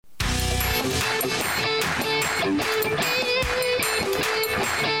Where's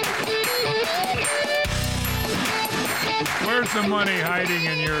the money hiding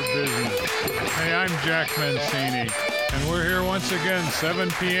in your business? Hey, I'm Jack Mancini, and we're here once again,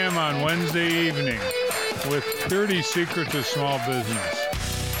 7 p.m. on Wednesday evening with 30 Secrets of Small Business.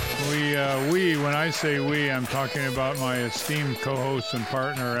 When I say we, I'm talking about my esteemed co-host and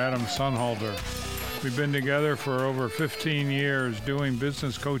partner, Adam Sunhalter. We've been together for over 15 years doing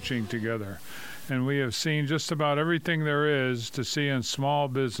business coaching together, and we have seen just about everything there is to see in small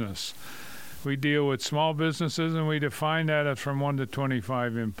business. We deal with small businesses, and we define that as from 1 to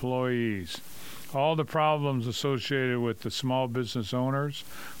 25 employees. All the problems associated with the small business owners,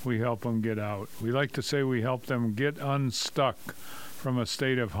 we help them get out. We like to say we help them get unstuck from a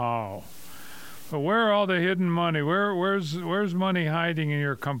state of how. But where are all the hidden money? Where's money hiding in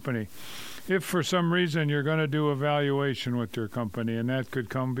your company? If for some reason you're going to do a valuation with your company, and that could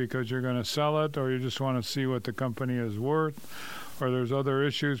come because you're going to sell it, or you just want to see what the company is worth, or there's other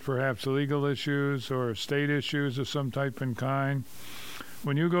issues, perhaps legal issues or state issues of some type and kind.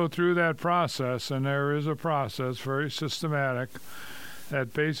 When you go through that process, and there is a process, very systematic,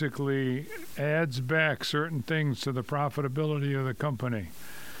 that basically adds back certain things to the profitability of the company.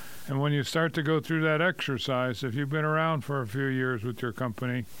 And when you start to go through that exercise, if you've been around for a few years with your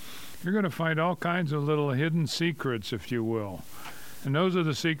company, you're going to find all kinds of little hidden secrets, if you will. And those are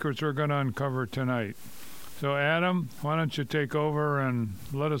the secrets we're going to uncover tonight. So, Adam, why don't you take over and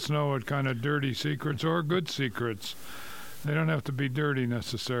let us know what kind of dirty secrets or good secrets, they don't have to be dirty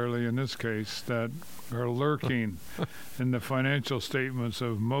necessarily in this case, that are lurking in the financial statements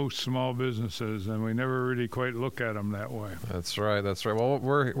of most small businesses, and we never really quite look at them that way. That's right. Well,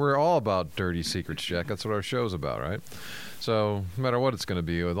 we're all about dirty secrets, Jack. That's what our show's about, right? So no matter what it's going to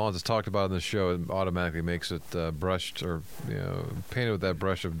be, as long as it's talked about in the show, it automatically makes it brushed or painted with that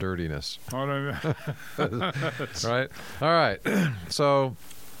brush of dirtiness. Right? All right. So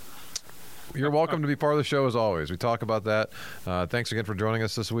you're welcome to be part of the show as always. We talk about that. Thanks again for joining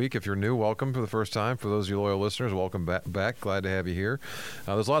us this week. If you're new, welcome for the first time. For those of you loyal listeners, welcome back. Glad to have you here.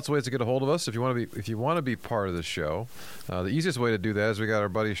 There's lots of ways to get a hold of us. If you want to be part of the show, the easiest way to do that is we got our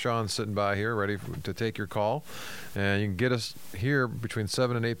buddy Sean sitting by here ready to take your call. And you can get us here between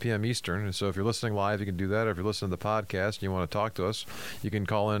 7 and 8 p.m. Eastern. And so if you're listening live, you can do that. Or if you're listening to the podcast and you want to talk to us, you can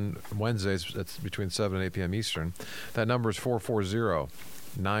call in Wednesdays. That's between 7 and 8 p.m. Eastern. That number is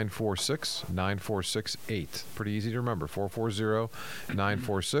 440-946-9468. Pretty easy to remember,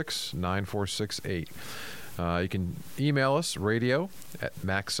 440-946-9468. You can email us,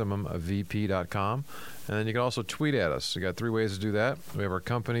 radio@maximumvp.com. And then you can also tweet at us. You got 3 ways to do that. We have our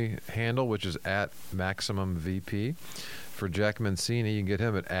company handle, which is @MaximumVP. For Jack Mancini, you can get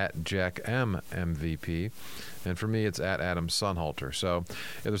him at JackMMVP. And for me, it's @Adam Sunhalter. So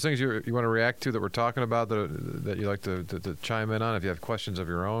if there's things you want to react to that we're talking about that you like to chime in on, if you have questions of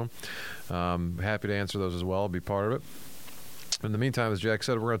your own, happy to answer those as well, be part of it. In the meantime, as Jack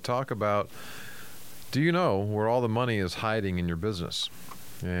said, we're going to talk about, do you know where all the money is hiding in your business?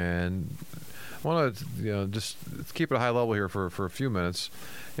 And I want to just keep it a high level here for a few minutes.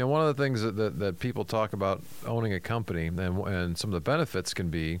 One of the things that people talk about owning a company and some of the benefits can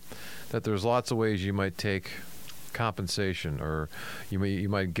be that there's lots of ways you might take compensation, or you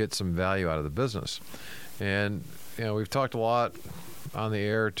might get some value out of the business. And we've talked a lot on the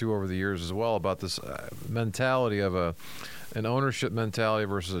air too over the years as well about this mentality of an ownership mentality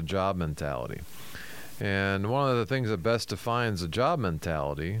versus a job mentality. And one of the things that best defines a job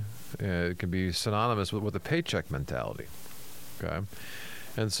mentality, it can be synonymous with a paycheck mentality. Okay,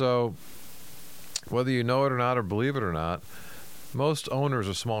 and so whether you know it or not, or believe it or not, most owners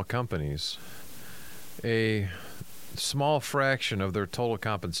of small companies, a small fraction of their total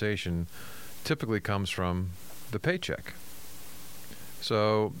compensation typically comes from the paycheck.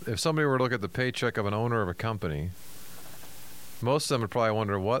 So if somebody were to look at the paycheck of an owner of a company, most of them would probably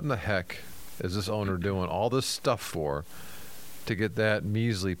wonder, what in the heck is this owner doing all this stuff for to get that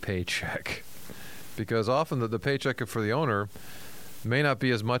measly paycheck? Because often the paycheck for the owner may not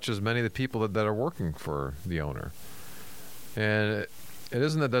be as much as many of the people that are working for the owner. And it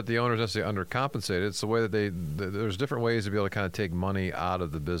isn't that the owner is necessarily undercompensated. It's the way that there's different ways to be able to kind of take money out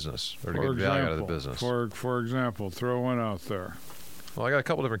of the business, or to get value out of the business. For example, throw one out there. Well, I got a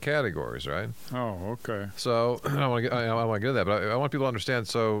couple different categories, right? Oh, okay. So I want to get to that, but I want people to understand.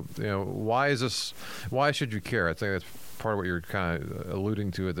 So, why should you care? I think that's part of what you're kind of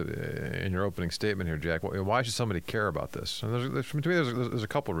alluding to in your opening statement here, Jack. Why should somebody care about this? And there's a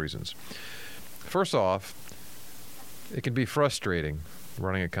couple of reasons. First off, it can be frustrating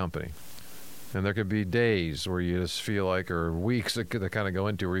running a company. And there could be days where you just feel like, or weeks that kind of go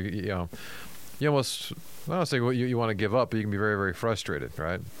into where you almost, I don't say you want to give up, but you can be very, very frustrated,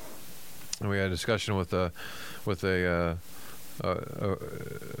 right? And we had a discussion with a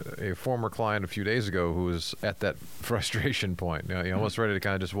former client a few days ago who was at that frustration point. He almost ready to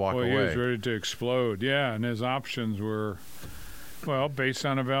kind of just walk away. He was ready to explode. Yeah, and his options were, well, based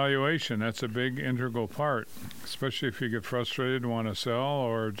on evaluation. That's a big integral part, especially if you get frustrated, want to sell,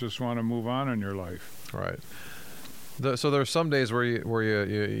 or just want to move on in your life. Right. So there's some days where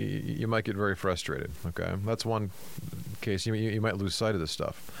you might get very frustrated. Okay, that's one case. You might lose sight of this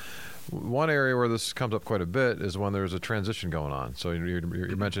stuff. One area where this comes up quite a bit is when there's a transition going on. So you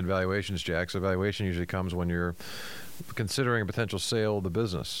mentioned valuations, Jack. So valuation usually comes when you're considering a potential sale of the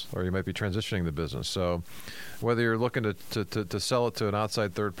business, or you might be transitioning the business. So whether you're looking to sell it to an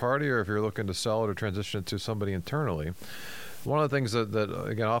outside third party, or if you're looking to sell it or transition it to somebody internally, one of the things that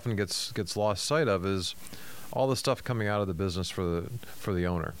again often gets lost sight of is all the stuff coming out of the business for the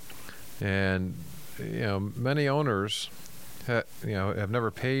owner. And many owners have never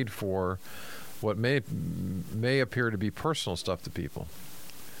paid for what may appear to be personal stuff to people.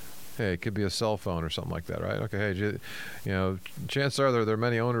 Hey, it could be a cell phone or something like that, right? Okay, hey, chances are there are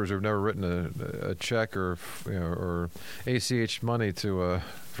many owners who've never written a check or ACH money to a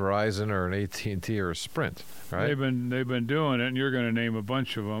Verizon or an AT&T or a Sprint, right? They've been doing it, and you're going to name a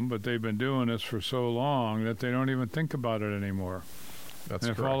bunch of them, but they've been doing this for so long that they don't even think about it anymore. That's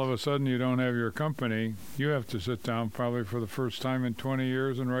and if correct. all of a sudden you don't have your company, you have to sit down probably for the first time in 20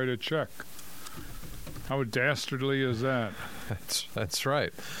 years and write a check. How dastardly is that? That's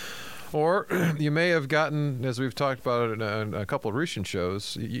right. Or you may have gotten, as we've talked about it in a couple of recent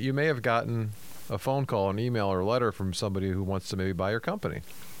shows, you may have gotten a phone call, an email, or a letter from somebody who wants to maybe buy your company.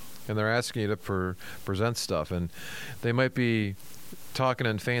 And they're asking you to present stuff. And they might be talking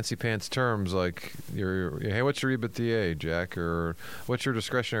in fancy pants terms like, hey, what's your EBITDA, Jack? Or what's your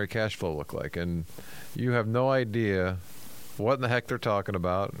discretionary cash flow look like? And you have no idea what in the heck they're talking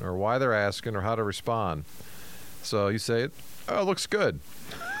about, or why they're asking, or how to respond. So you say, oh, it looks good.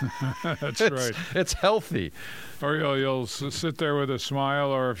 That's right. It's healthy. Or you'll sit there with a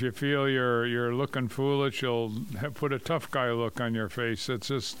smile, or if you feel you're looking foolish, you'll put a tough guy look on your face. It's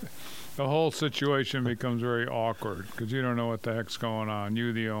just the whole situation becomes very awkward because you don't know what the heck's going on.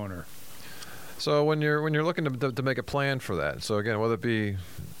 You, the owner. So when you're looking to make a plan for that, so again, whether it be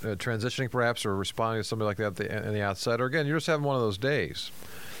transitioning perhaps or responding to somebody like that in the outset, or again, you're just having one of those days,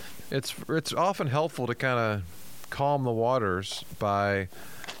 it's often helpful to kind of calm the waters by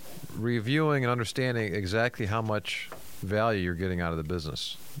reviewing and understanding exactly how much value you're getting out of the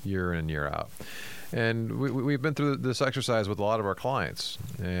business year in and year out. And we've been through this exercise with a lot of our clients.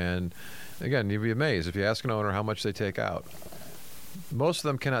 And again, you'd be amazed if you ask an owner how much they take out. Most of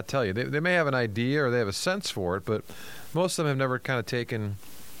them cannot tell you. They may have an idea or they have a sense for it, but most of them have never kind of taken,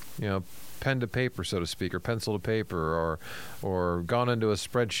 pen to paper, so to speak, or pencil to paper, or gone into a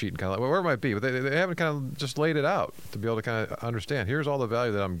spreadsheet and kind of whatever it might be. But they haven't kind of just laid it out to be able to kind of understand. Here's all the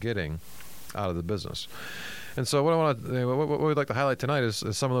value that I'm getting out of the business. And so what we'd like to highlight tonight is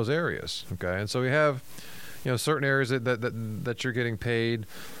some of those areas. Okay, and so we have certain areas that you're getting paid.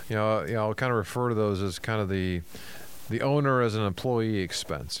 I'll kind of refer to those as kind of the owner as an employee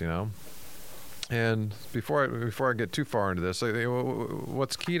expense. And before I get too far into this,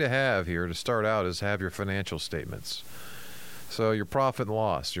 what's key to have here to start out is have your financial statements. So your profit and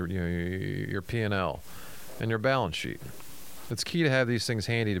loss, your P&L, and your balance sheet. It's key to have these things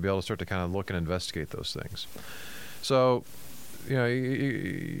handy to be able to start to kind of look and investigate those things. So,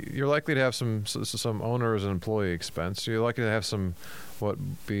 you're likely to have some owner as an employee expense. You're likely to have some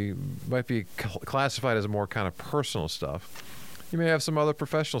might be classified as more kind of personal stuff. You may have some other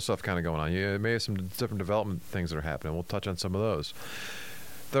professional stuff kind of going on. You may have some different development things that are happening. We'll touch on some of those.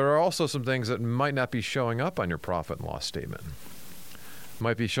 There are also some things that might not be showing up on your profit and loss statement.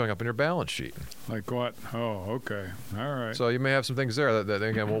 Might be showing up in your balance sheet. Like what? Oh, okay, all right. So you may have some things there that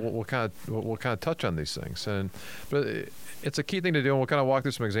again we'll kind of touch on these things, but it's a key thing to do, and we'll kind of walk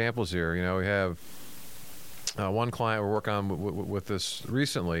through some examples here. We have one client we're working on with this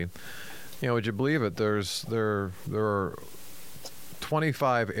recently. Would you believe it? There are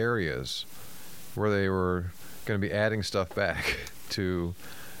 25 areas where they were going to be adding stuff back to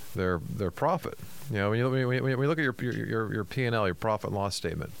their profit. When you look at your P&L, your profit and loss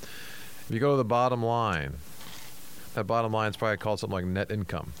statement, if you go to the bottom line, that bottom line is probably called something like net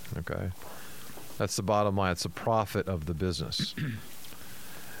income. Okay, that's the bottom line. It's the profit of the business.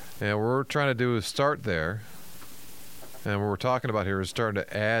 And what we're trying to do is start there, and what we're talking about here is starting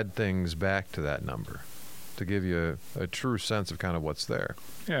to add things back to that number to give you a true sense of kind of what's there.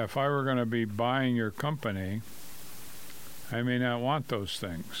 Yeah, if I were going to be buying your company, I may not want those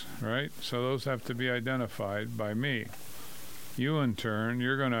things, right? So those have to be identified by me. You, in turn,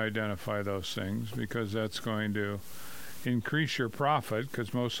 you're going to identify those things because that's going to increase your profit,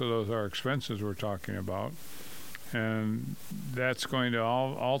 because most of those are expenses we're talking about. And that's going to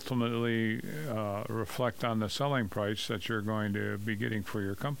ultimately reflect on the selling price that you're going to be getting for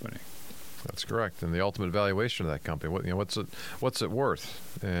your company. That's correct, and the ultimate valuation of that company. What's it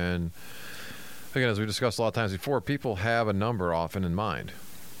worth? And again, as we discussed a lot of times before, people have a number often in mind.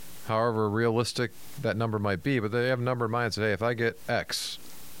 However realistic that number might be, but they have a number in mind and say, hey, if I get X,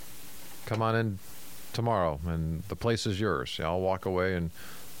 come on in tomorrow, and the place is yours. I'll walk away and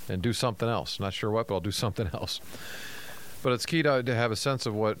do something else. Not sure what, but I'll do something else. But it's key to have a sense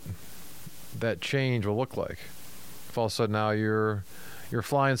of what that change will look like. If all of a sudden now you're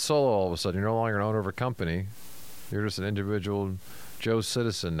flying solo, all of a sudden you're no longer an owner of a company, you're just an individual Joe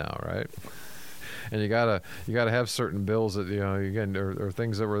citizen now, right? And you gotta have certain bills that again or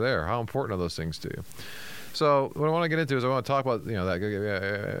things that were there. How important are those things to you? So what I want to get into is I want to talk about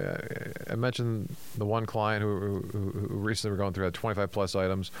that. I mentioned the one client who recently were going through had 25 plus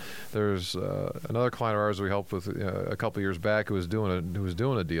items. There's another client of ours we helped with a couple of years back who was doing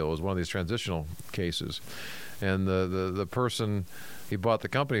a deal. It was one of these transitional cases, and the person he bought the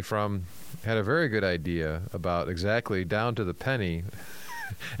company from had a very good idea about exactly down to the penny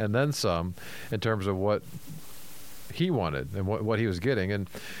and then some in terms of what he wanted and what he was getting, and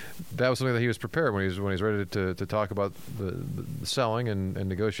that was something that he was prepared when he was ready to talk about the selling and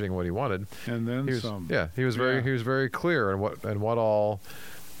negotiating what he wanted. And then he was, some. Yeah, he was very clear on what all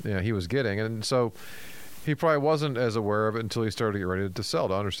he was getting, and so he probably wasn't as aware of it until he started to get ready to sell,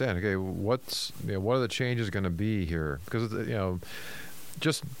 to understand, okay, what are the changes going to be here? Because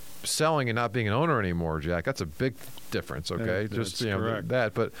just selling and not being an owner anymore, Jack, that's a big difference. Okay, that's just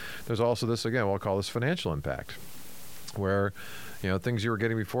that, but there's also this, again, we'll call this financial impact, where things you were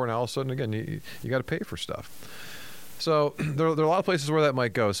getting before, now all of a sudden, again, you got to pay for stuff. So there are a lot of places where that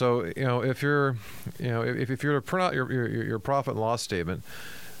might go. So if you're to print out your profit and loss statement,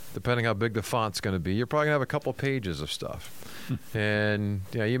 depending how big the font's going to be, you're probably going to have a couple pages of stuff, and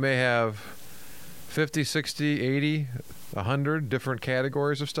you may have 50, 60, 80, 100 different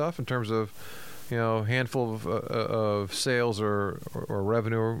categories of stuff in terms of handful of sales or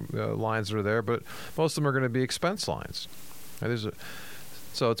revenue lines that are there, but most of them are going to be expense lines.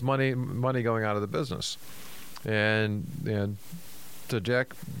 So it's money going out of the business. And to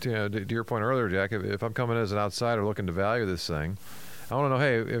Jack, to your point earlier, Jack, if I'm coming in as an outsider looking to value this thing, I want to know,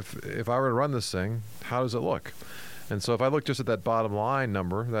 hey, if I were to run this thing, how does it look? And so if I look just at that bottom line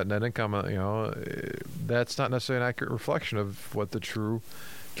number, that net income, that's not necessarily an accurate reflection of what the true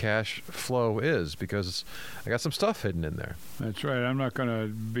cash flow is, because I got some stuff hidden in there. That's right. I'm not going to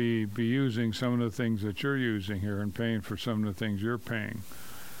be using some of the things that you're using here and paying for some of the things you're paying.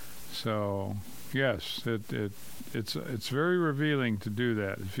 So yes, it's very revealing to do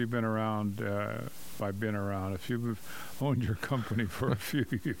that. If you've been around, if you've owned your company for a few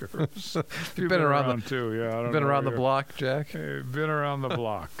years, you've been around too. Yeah, I don't been know around the block, Jack. Been around the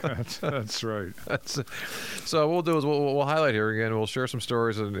block. That's right. So what we'll do is we'll highlight here again. We'll share some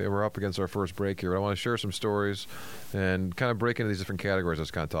stories, and we're up against our first break here. I want to share some stories and kind of break into these different categories I was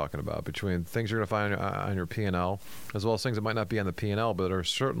kind of talking about, between things you're going to find on your P&L, as well as things that might not be on the P&L, but are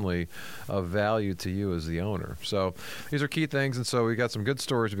certainly of value to you as the owner. So these are key things, and so we got some good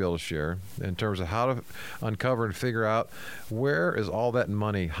stories to be able to share in terms of how to uncover and figure out where is all that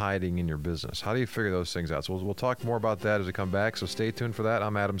money hiding in your business. How do you figure those things out? So we'll talk more about that as we come back, so stay tuned for that.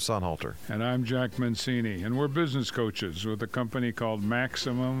 I'm Adam Sonnhalter. And I'm Jack Mancini, and we're business coaches with a company called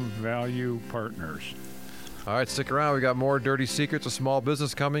Maximum Value Partners. All right, stick around. We got more dirty secrets of small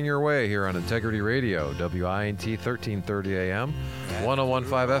business coming your way here on Integrity Radio, WINT 1330 AM,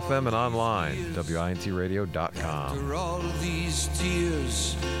 101.5 FM, and online, WINTradio.com. After all these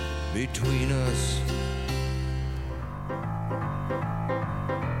tears between us,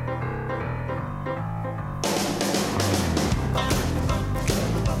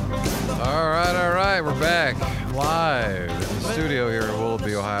 All right, we're back live in the studio here in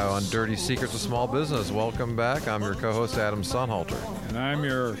Willoughby, Ohio on Dirty Secrets of Small Business. Welcome back. I'm your co-host, Adam Sonnhalter. And I'm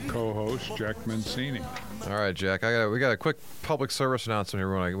your co-host, Jack Mancini. All right, Jack, we got a quick public service announcement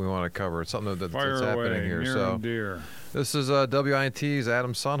here we want to cover. It's something that's happening here. Near and dear. This is WINT's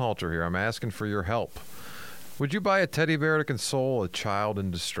Adam Sonnhalter here. I'm asking for your help. Would you buy a teddy bear to console a child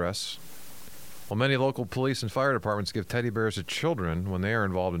in distress? Well, many local police and fire departments give teddy bears to children when they are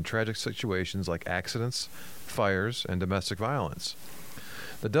involved in tragic situations like accidents, fires, and domestic violence.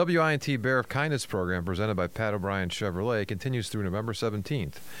 The WINT Bear of Kindness program presented by Pat O'Brien Chevrolet continues through November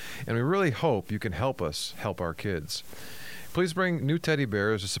 17th, and we really hope you can help us help our kids. Please bring new teddy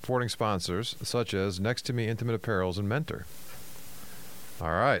bears to supporting sponsors such as Next to Me Intimate Apparels and Mentor. All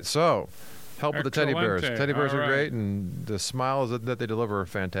right, so help with the teddy bears. Teddy bears are great, and the smiles that they deliver are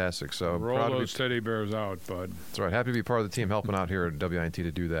fantastic. So roll those teddy bears out, bud. That's right. Happy to be part of the team helping out here at WINT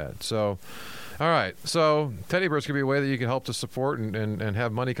to do that. So, all right. So teddy bears could be a way that you can help to support and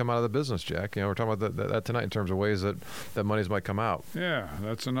have money come out of the business, Jack. You know, we're talking about that tonight in terms of ways that monies might come out. Yeah,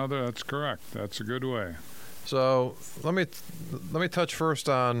 that's correct. That's a good way. So let me touch first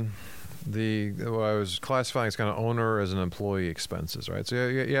on what I was classifying as kind of owner as an employee expenses, right? So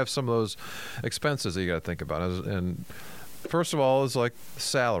you have some of those expenses that you got to think about. And first of all is like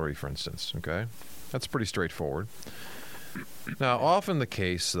salary, for instance, okay? That's pretty straightforward. Now, often the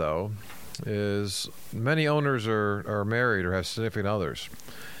case, though, is many owners are married or have significant others.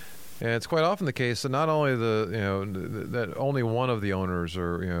 And it's quite often the case that not only that only one of the owners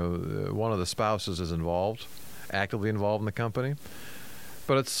or one of the spouses is actively involved in the company,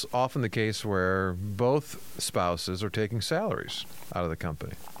 but it's often the case where both spouses are taking salaries out of the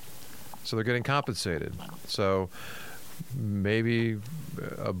company, so they're getting compensated. So maybe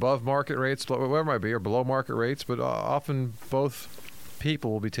above market rates, whatever it might be, or below market rates, but often both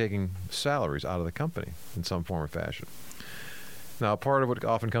people will be taking salaries out of the company in some form or fashion. Now, part of what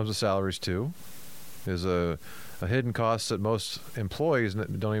often comes with salaries, too, is a hidden cost that most employees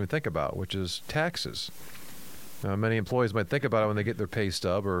don't even think about, which is taxes. Many employees might think about it when they get their pay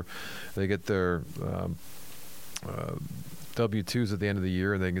stub or they get their W-2s at the end of the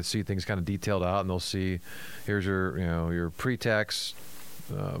year, and they can see things kind of detailed out, and they'll see, here's your pre-tax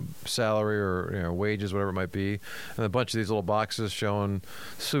salary or wages, whatever it might be, and a bunch of these little boxes showing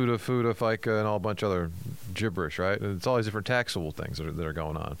SUTA, FUTA, FICA, and all a bunch of other gibberish, right? And it's all these different taxable things that are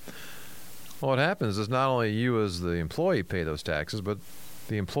going on. Well, what happens is not only you as the employee pay those taxes, but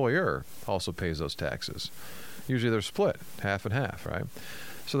the employer also pays those taxes. Usually they're split half and half, right?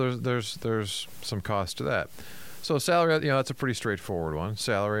 So there's some cost to that. So salary, that's a pretty straightforward one,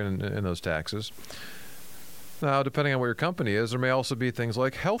 salary and those taxes. Now, depending on what your company is, there may also be things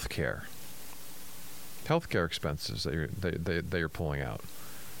like healthcare expenses that you're pulling out.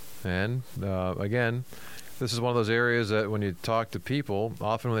 And again, this is one of those areas that when you talk to people,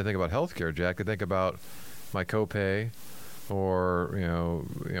 often when they think about healthcare, Jack, they think about my copay or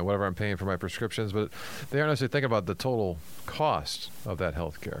whatever I'm paying for my prescriptions, but they aren't necessarily thinking about the total cost of that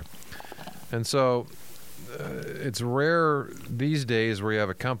healthcare. And so it's rare these days where you have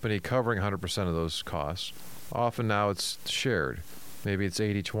a company covering 100% of those costs. Often now it's shared. Maybe it's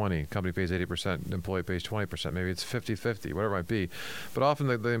 80-20. Company pays 80%, employee pays 20%. Maybe it's 50-50, whatever it might be. But often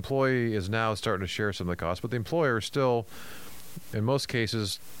the employee is now starting to share some of the costs, but the employer still, in most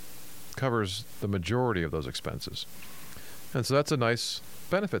cases, covers the majority of those expenses. And so that's a nice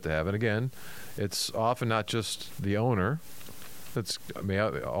benefit to have. And again, it's often not just the owner. It may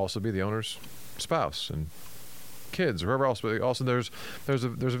also be the owner's spouse and kids or whoever else. But also there's a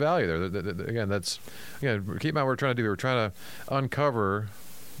value there. Again, keep in mind what we're trying to do. We're trying to uncover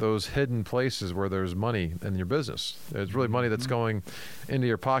those hidden places where there's money in your business. There's really money that's going into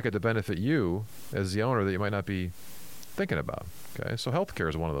your pocket to benefit you as the owner that you might not be thinking about. Okay, so healthcare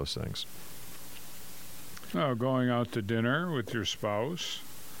is one of those things. Going out to dinner with your spouse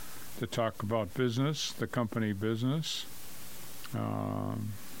to talk about business, the company business.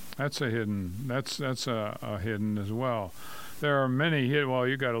 That's a hidden. That's a hidden as well. There are many hidden. Well,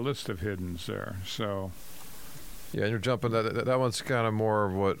 you got a list of hiddens there. So. Yeah, and you're jumping. That one's kind of more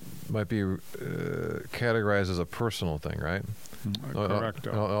of what might be categorized as a personal thing, right? Correct.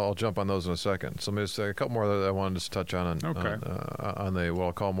 I'll jump on those in a second. So there's a couple more that I wanted to touch on the what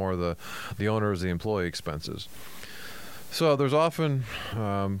I'll call more of the owner's, the employee expenses. So there's often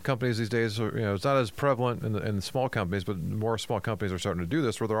companies these days, it's not as prevalent in small companies, but more small companies are starting to do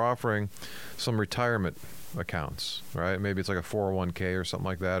this, where they're offering some retirement accounts, right? Maybe it's like a 401k or something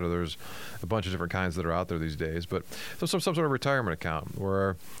like that, or there's a bunch of different kinds that are out there these days. But some sort of retirement account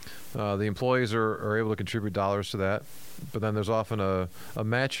where the employees are able to contribute dollars to that, but then there's often a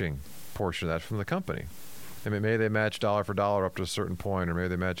matching portion of that from the company. I mean, maybe they match dollar for dollar up to a certain point, or maybe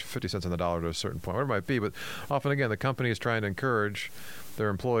they match 50 cents on the dollar to a certain point, whatever it might be. But often, again, the company is trying to encourage their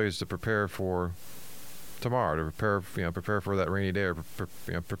employees to prepare for tomorrow, to prepare for that rainy day, or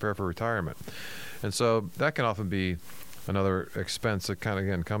prepare for retirement. And so that can often be another expense that kind of,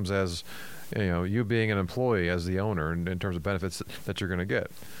 again, comes as you being an employee as the owner in terms of benefits that you're going to get.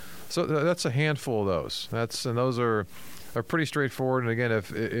 So that's a handful of those. And those are pretty straightforward. And again,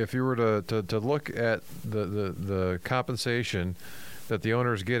 if you were to look at the compensation that the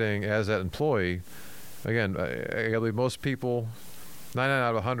owner is getting as that employee. Again, I believe most people, 99 out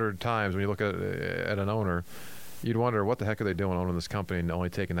of 100 times when you look at an owner, you'd wonder what the heck are they doing owning this company and only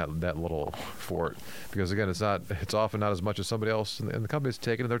taking that little for it. Because again, it's often not as much as somebody else in the company's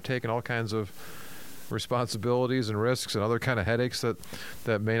taking. They're taking all kinds of responsibilities and risks and other kind of headaches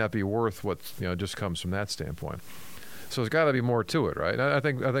that may not be worth what just comes from that standpoint. So there's got to be more to it, right? And I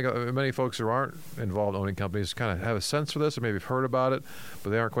think many folks who aren't involved in owning companies kind of have a sense for this, or maybe have heard about it,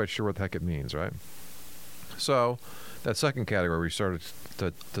 but they aren't quite sure what the heck it means, right? So that second category we started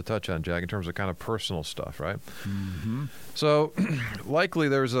to touch on, Jack, in terms of kind of personal stuff, right? Mm-hmm. So likely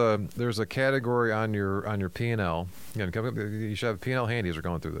there's a category on your P&L. Again, you should have P&L handy as we're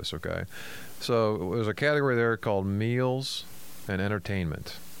going through this, okay? So there's a category there called meals and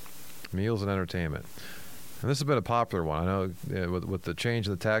entertainment. Meals and entertainment. And this has been a popular one. I know with the change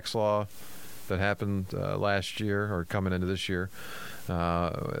in the tax law that happened last year or coming into this year,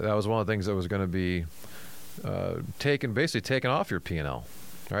 that was one of the things that was going to be taken off your P&L.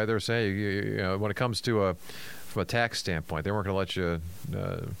 Right? They were saying you know, when it comes to from a tax standpoint, they weren't going to let you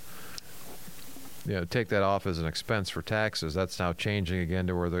take that off as an expense for taxes. That's now changing again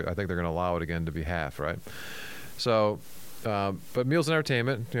to where I think they're going to allow it again to be half, right? So, but meals and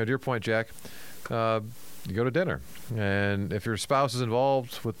entertainment, to your point, Jack, you go to dinner, and if your spouse is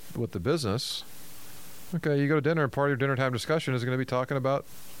involved with the business, okay, you go to dinner, and part of your dinner time discussion is going to be talking about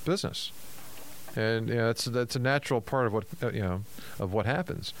business, and that's a natural part of what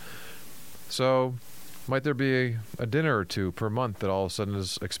happens. So, might there be a dinner or two per month that all of a sudden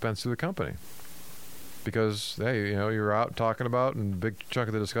is expense to the company? Because, hey, you're out talking about, and a big chunk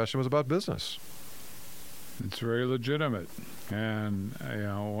of the discussion was about business. It's very legitimate. And,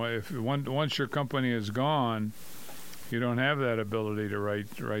 if once your company is gone, you don't have that ability to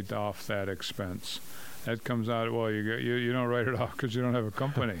write off that expense. That comes out, you don't write it off because you don't have a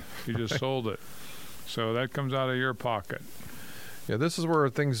company. You just sold it. So that comes out of your pocket. Yeah, this is where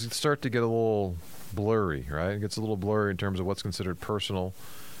things start to get a little blurry, right? It gets a little blurry in terms of what's considered personal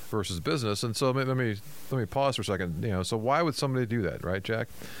versus business. And so let me pause for a second. So why would somebody do that, right, Jack?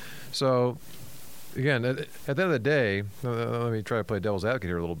 So again, at the end of the day, let me try to play devil's advocate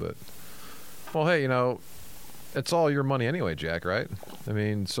here a little bit. Well, hey, it's all your money anyway, Jack, right? I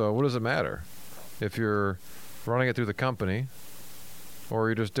mean, so what does it matter if you're running it through the company or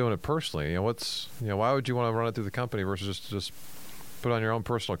you're just doing it personally? Why would you want to run it through the company versus just put on your own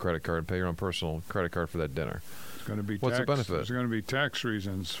personal credit card and pay your own personal credit card for that dinner? It's going to be What's the benefit? There's going to be tax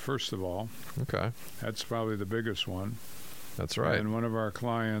reasons, first of all. Okay. That's probably the biggest one. That's right. And one of our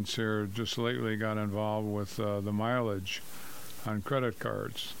clients here just lately got involved with the mileage on credit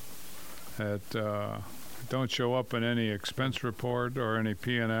cards that don't show up in any expense report or any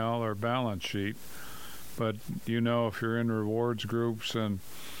P&L or balance sheet. But if you're in rewards groups, and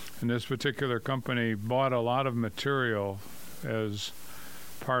this particular company bought a lot of material as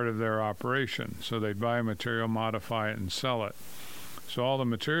part of their operation. So they'd buy material, modify it, and sell it. So all the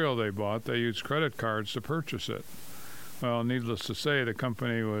material they bought, they used credit cards to purchase it. Well, needless to say, the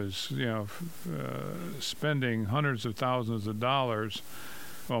company was, spending hundreds of thousands of dollars,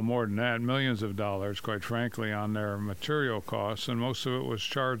 well, more than that, millions of dollars, quite frankly, on their material costs, and most of it was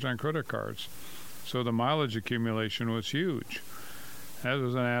charged on credit cards. So the mileage accumulation was huge. That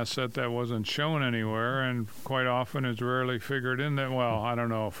was an asset that wasn't shown anywhere, and quite often is rarely figured in. I don't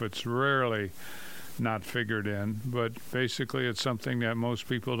know if it's rarely not figured in, but basically it's something that most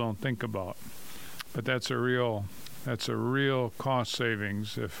people don't think about. But that's a real cost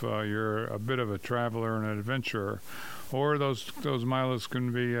savings if you're a bit of a traveler and an adventurer, or those miles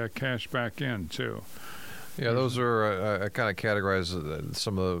can be cashed back in too. Yeah, those are I kind of categorize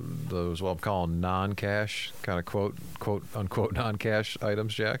some of those what I'm calling non-cash, kind of quote unquote non-cash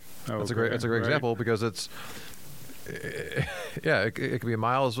items, Jack. That's a great example because it's it could be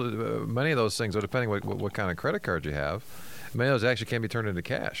miles. Many of those things, depending what kind of credit card you have, many of those actually can be turned into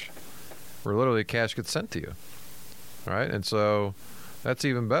cash, where literally cash gets sent to you. All right, and so that's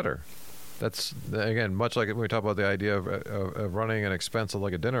even better. That's, again, much like when we talk about the idea of running an expense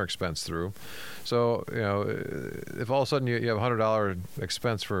like a dinner expense through. So, if all of a sudden you have a $100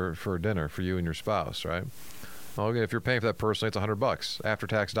 expense for a dinner for you and your spouse, right? Well, again, if you're paying for that personally, it's $100. After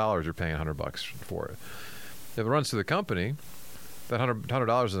tax dollars, you're paying $100 for it. If it runs through the company, that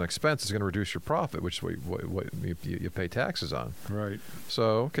 $100 as an expense is going to reduce your profit, which is what you pay taxes on. Right.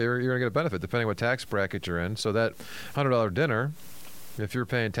 So, okay, you're going to get a benefit depending what tax bracket you're in. So that $100 dinner, if you're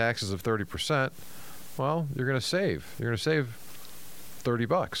paying taxes of 30%, well, you're going to save. You're going to save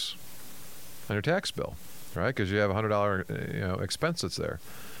 $30 on your tax bill, right? Because you have a $100 expense that's there.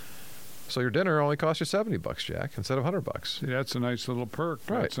 So your dinner only costs you $70, Jack, instead of $100. See, that's a nice little perk.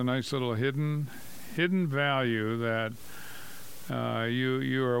 Right. That's a nice little hidden value that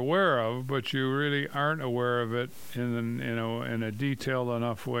you're aware of, but you really aren't aware of it in a detailed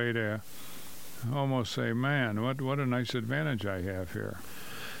enough way to almost say, man, what a nice advantage I have here.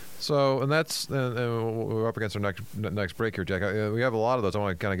 So, and we're up against our next break here, Jack. We have a lot of those. I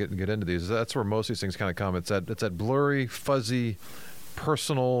want to kind of get into these. That's where most of these things kind of come. It's that blurry, fuzzy,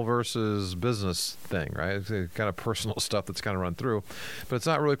 personal versus business thing, right? It's kind of personal stuff that's kind of run through, but it's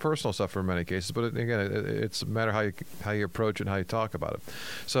not really personal stuff in many cases. But it's a matter how you approach it and how you talk about it.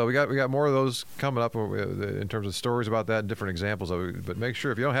 So we got more of those coming up in terms of stories about that and different examples of it. But make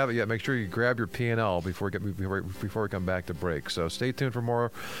sure, if you don't have it yet, make sure you grab your P&L before we come back to break. So stay tuned for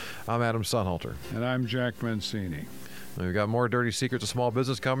more. I'm Adam Sunhalter. And I'm Jack Mancini. And we've got more Dirty Secrets of Small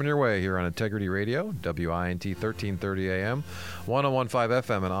Business coming your way here on Integrity Radio, WINT 1330 AM, 101.5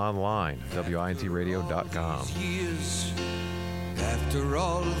 FM, and online, WINTradio.com. Years, after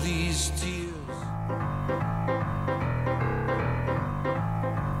all these tears.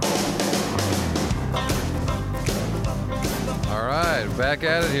 All right, back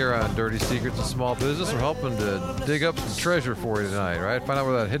at it here on Dirty Secrets of Small Business. We're helping to dig up some treasure for you tonight, right? Find out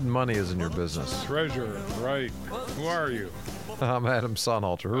where that hidden money is in your business. Treasure, right. Who are you? I'm Adam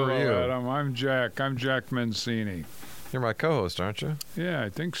Sunhalter. Who are you? Hello, Adam. I'm Jack. I'm Jack Mancini. You're my co-host, aren't you? Yeah, I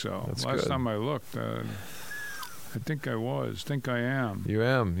think so. That's Last good. time I looked, I think I was. Think I am. You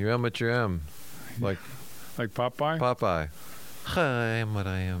am what you am. Like Popeye? Popeye. I am what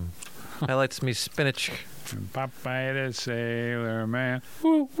I am. I likes me spinach. And Popeye the Sailor Man.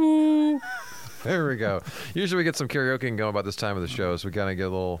 Woo, woo. There we go. Usually we get some karaoke going about this time of the show, so we kind of get a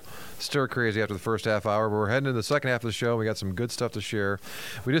little stir crazy after the first half hour. But we're heading into the second half of the show. We got some good stuff to share.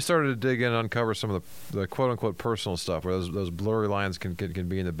 We just started to dig in and uncover some of the quote-unquote personal stuff, where those blurry lines can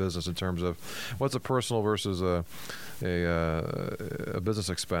be in the business in terms of what's a personal versus a business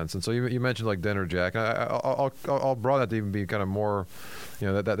expense. And so you mentioned like dinner, Jack. I'll broaden that to even be kind of more,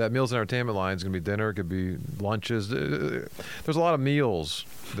 that meals and entertainment line is going to be dinner. It could be lunches. There's a lot of meals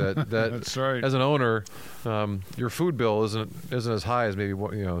that That's right. As an owner, your food bill isn't as high as maybe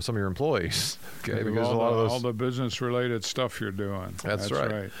some of your employees. Okay, because a lot of those, all the business-related stuff you're doing. That's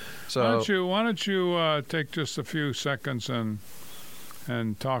right. So why don't you take just a few seconds and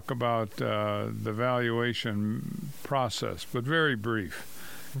talk about the valuation process, but very brief.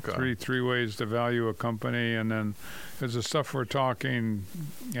 okay. Three ways to value a company, and then as the stuff we're talking,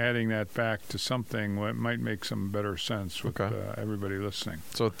 adding that back to something what might make some better sense with everybody listening.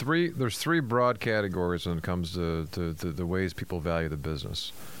 So there's three broad categories when it comes to the ways people value the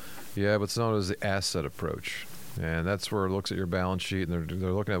business. You have what's known as the asset approach, and that's where it looks at your balance sheet and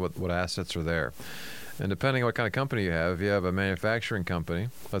they're looking at what assets are there. And depending on what kind of company you have, if you have a manufacturing company,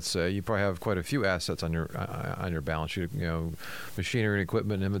 let's say, you probably have quite a few assets on your balance sheet, machinery and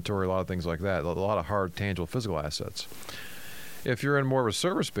equipment, inventory, a lot of things like that, a lot of hard, tangible, physical assets. If you're in more of a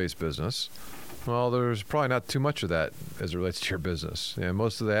service-based business, well, there's probably not too much of that as it relates to your business.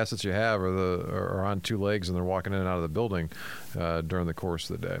 Most of the assets you have are on two legs and they're walking in and out of the building during the course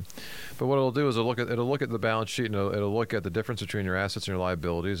of the day. But what it'll do is it'll look at the balance sheet and it'll look at the difference between your assets and your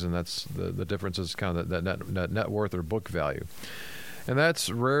liabilities, and that's the difference is kind of that net worth or book value. And that's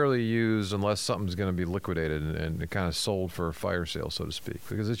rarely used unless something's going to be liquidated and kind of sold for a fire sale, so to speak,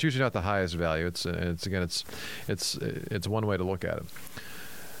 because it's usually not the highest value. It's one way to look at it.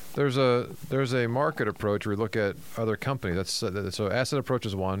 There's a market approach where we look at other companies. So asset approach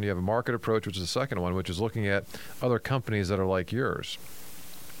is one. You have a market approach, which is the second one, which is looking at other companies that are like yours.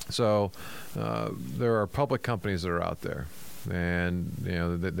 So there are public companies that are out there, and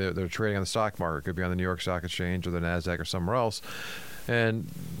they're trading on the stock market. It could be on the New York Stock Exchange or the NASDAQ or somewhere else. And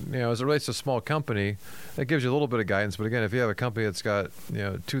as it relates to a small company, that gives you a little bit of guidance. But again, if you have a company that's got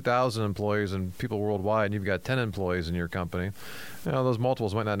 2,000 employees and people worldwide, and you've got 10 employees in your company, those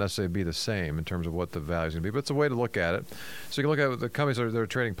multiples might not necessarily be the same in terms of what the value is going to be. But it's a way to look at it. So you can look at the companies that are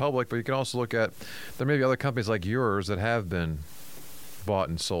trading public, but you can also look at there may be other companies like yours that have been bought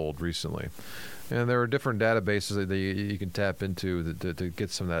and sold recently. And there are different databases that you can tap into to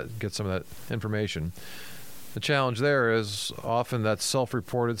get some of that information. The challenge there is often that's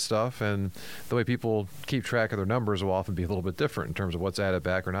self-reported stuff, and the way people keep track of their numbers will often be a little bit different in terms of what's added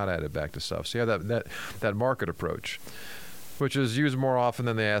back or not added back to stuff. So you have that market approach, which is used more often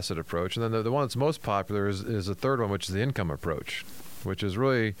than the asset approach. And then the one that's most popular is the third one, which is the income approach. which is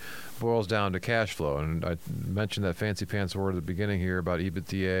really boils down to cash flow. And I mentioned that fancy pants word at the beginning here about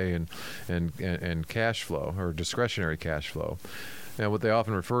EBITDA and cash flow, or discretionary cash flow. And what they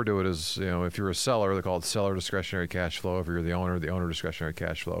often refer to it as, if you're a seller, they call it seller discretionary cash flow. If you're the owner discretionary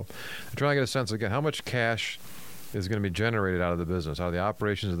cash flow. I'm trying to get a sense, again, how much cash is going to be generated out of the business, out of the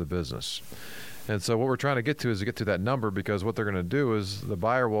operations of the business. And so what we're trying to get to is to get to that number, because what they're going to do is the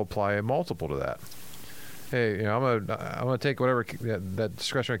buyer will apply a multiple to that. Hey, I'm gonna take whatever that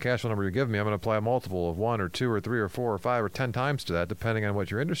discretionary cash flow number you give me. I'm gonna apply a multiple of 1 or 2 or 3 or 4 or 5 or 10 times to that, depending on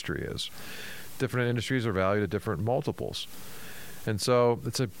what your industry is. Different industries are valued at different multiples, and so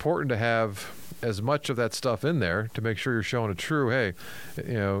it's important to have as much of that stuff in there to make sure you're showing a true. Hey,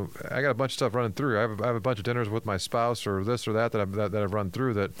 I got a bunch of stuff running through. I have a bunch of dinners with my spouse, or this or that I've run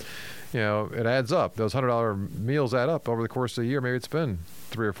through. That, it adds up. Those $100 meals add up over the course of the year. Maybe it's been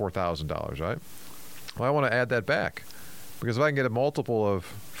 $3,000 or $4,000, right? Well, I want to add that back, because if I can get a multiple of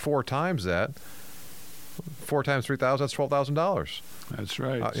 4 times that, 4 times 3,000, that's $12,000. That's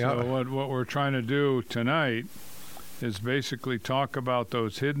right. So what we're trying to do tonight is basically talk about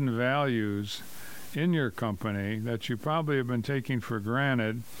those hidden values in your company that you probably have been taking for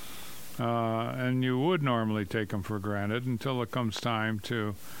granted, and you would normally take them for granted until it comes time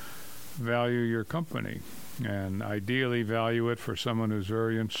to value your company, and ideally value it for someone who's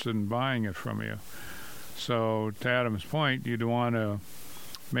very interested in buying it from you. So to Adam's point, you'd want to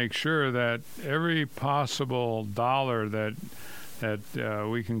make sure that every possible dollar that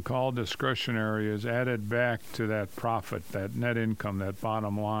we can call discretionary is added back to that profit, that net income, that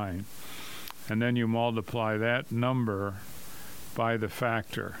bottom line. And then you multiply that number by the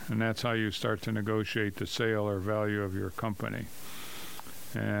factor, and that's how you start to negotiate the sale or value of your company.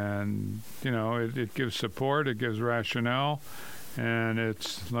 And, it gives support, it gives rationale, and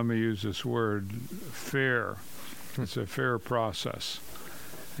it's, let me use this word, fair. It's a fair process,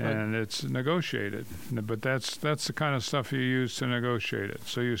 and it's negotiated. But that's the kind of stuff you use to negotiate it.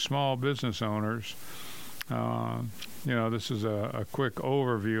 So you small business owners, this is a quick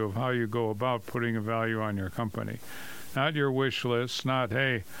overview of how you go about putting a value on your company. Not your wish list, not,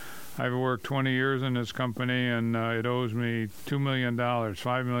 hey, I've worked 20 years in this company and it owes me $2 million,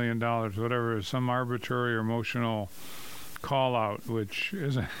 $5 million, whatever, some arbitrary or emotional call out, which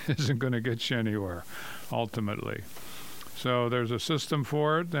isn't going to get you anywhere ultimately. So there's a system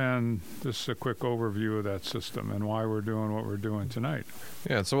for it, and this is a quick overview of that system and why we're doing what we're doing tonight.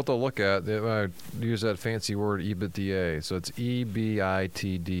 Yeah, so what they'll look at, I use that fancy word EBITDA. So it's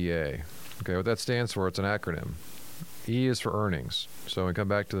EBITDA. Okay, what that stands for, it's an acronym. E is for earnings. So when we come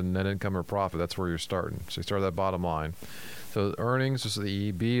back to the net income or profit, that's where you're starting. So you start at that bottom line. So earnings is the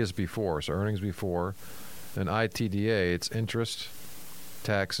E, B is before, so earnings before. And ITDA, it's interest,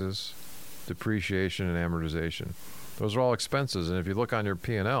 taxes, depreciation, and amortization. Those are all expenses, and if you look on your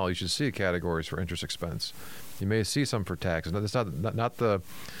P&L, you should see categories for interest expense. You may see some for taxes. Now, that's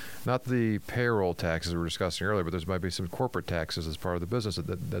not the payroll taxes we were discussing earlier, but there might be some corporate taxes as part of the business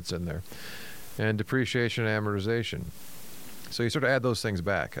that's in there. And depreciation and amortization. So you sort of add those things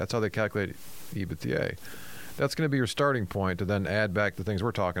back. That's how they calculate EBITDA. That's going to be your starting point to then add back the things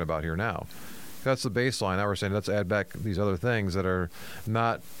we're talking about here now. That's the baseline. Now we're saying let's add back these other things that are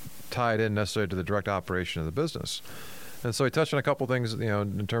not tied in necessarily to the direct operation of the business. And so we touched on a couple things,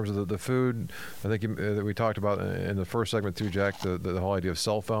 in terms of the food. I think that we talked about in the first segment too, Jack, the whole idea of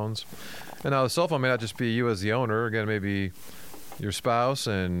cell phones. And now the cell phone may not just be you as the owner. Again, maybe your spouse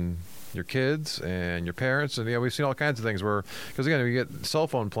and your kids and your parents, and we've seen all kinds of things where, because again, we get cell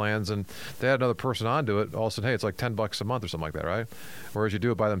phone plans and they add another person onto it, all of a sudden, hey, it's like $10 a month or something like that, right? Whereas you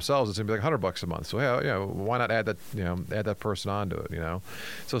do it by themselves, it's gonna be like $100 a month. So why not add that, add that person onto it,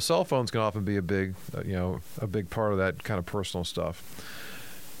 So cell phones can often be a big part of that kind of personal stuff.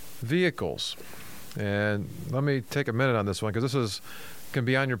 Vehicles, and let me take a minute on this one because this can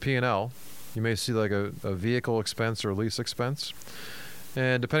be on your P&L. You may see like a vehicle expense or lease expense.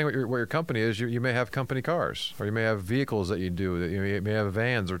 And depending what your company is, you may have company cars, or you may have vehicles that you do. You may have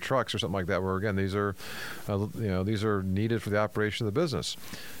vans or trucks or something like that. Where again, these are needed for the operation of the business.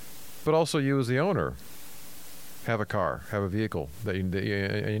 But also, you as the owner have a car, have a vehicle and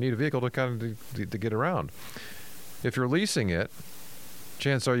you need a vehicle to kind of to get around. If you're leasing it,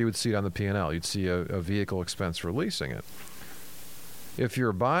 chances are you would see it on the P&L. You'd see a vehicle expense for leasing it. If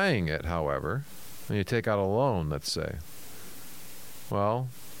you're buying it, however, and you take out a loan, let's say. Well,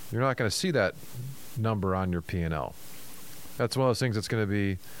 you're not going to see that number on your P&L. That's one of those things that's going to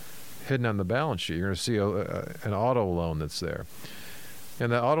be hidden on the balance sheet. You're going to see an auto loan that's there.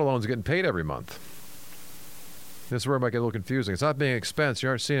 And that auto loan's getting paid every month. This is where it might get a little confusing. It's not being an expense. You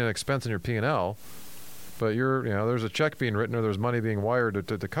aren't seeing an expense in your P&L, but there's a check being written or there's money being wired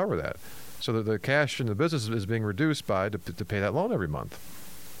to cover that. So that the cash in the business is being reduced to pay that loan every month.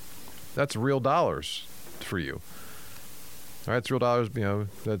 That's real dollars for you. All right, it's real dollars.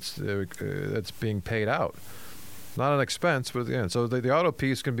 That's being paid out, not an expense. But again, so the auto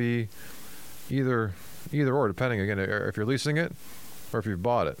piece can be either or, depending again if you're leasing it or if you've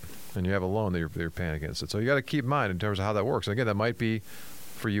bought it and you have a loan that you're paying against it. So you got to keep in mind in terms of how that works. And again, that might be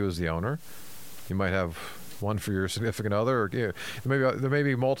for you as the owner. You might have one for your significant other, or there may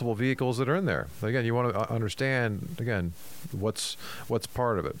be multiple vehicles that are in there. But again, you want to understand again what's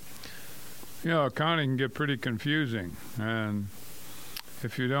part of it. Accounting can get pretty confusing, and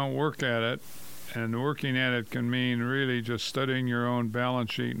if you don't work at it, and working at it can mean really just studying your own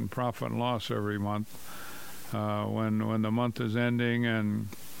balance sheet and profit and loss every month when the month is ending, and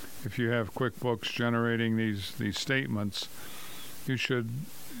if you have QuickBooks generating these statements, you should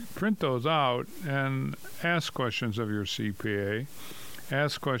print those out and ask questions of your CPA,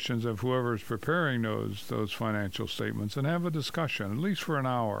 ask questions of whoever's preparing those financial statements, and have a discussion, at least for an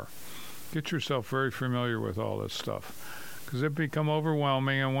hour. Get yourself very familiar with all this stuff, because it become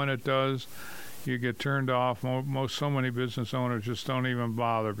overwhelming, and when it does, you get turned off. So many business owners just don't even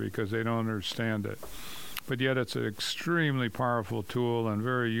bother because they don't understand it. But yet it's an extremely powerful tool and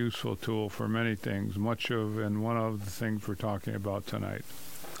very useful tool for many things, and one of the things we're talking about tonight.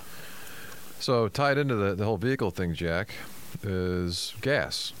 So tied into the whole vehicle thing, Jack, is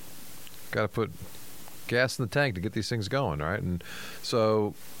gas. Got to put gas in the tank to get these things going, right? And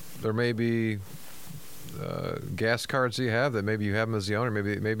so there may be gas cards that you have that maybe you have them as the owner,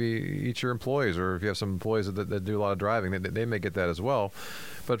 maybe each your employees, or if you have some employees that do a lot of driving, they may get that as well.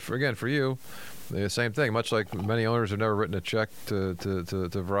 But for you, the same thing. Much like many owners have never written a check to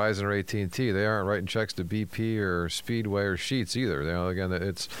Verizon or AT&T, they aren't writing checks to BP or Speedway or Sheetz either. Again,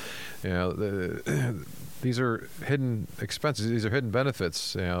 it's these are hidden expenses. These are hidden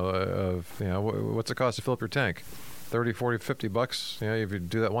benefits. What's it cost to fill up your tank? $30, $40, $50. If you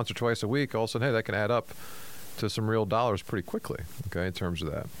do that once or twice a week, all of a sudden, hey, that can add up to some real dollars pretty quickly. Okay, in terms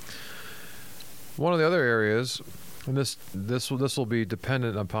of that. One of the other areas, and this will be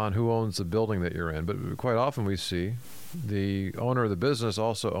dependent upon who owns the building that you're in, but quite often we see the owner of the business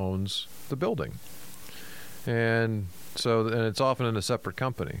also owns the building, and it's often in a separate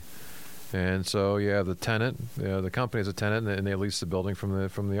company. And so you have the tenant, the company is a tenant, and they lease the building from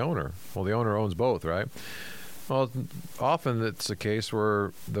the owner. Well, the owner owns both, right? Well, often it's a case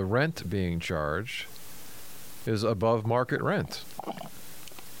where the rent being charged is above market rent.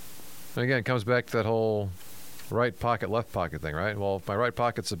 And again, it comes back to that whole right pocket, left pocket thing, right? Well, if my right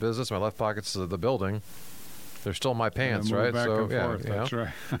pocket's the business, my left pocket's the building, they're still my pants, right? Back and forth. That's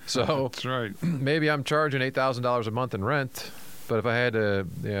right. So that's right. Maybe I'm charging $8,000 a month in rent, but if I had a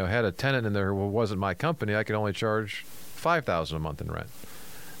tenant in there who wasn't my company, I could only charge $5,000 a month in rent.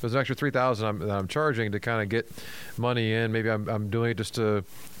 There's an extra $3,000 that I'm charging to kind of get money in. Maybe I'm doing it just to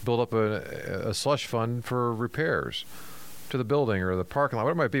build up a slush fund for repairs to the building or the parking lot,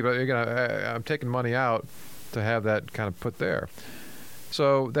 whatever it might be. But again, I'm taking money out to have that kind of put there.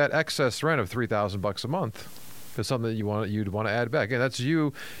 So that excess rent of $3,000 a month is something that you'd want to add back. Again, that's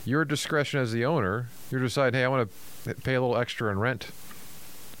your discretion as the owner. You're deciding, hey, I want to pay a little extra in rent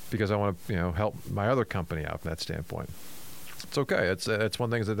because I want to help my other company out from that standpoint. It's okay. It's one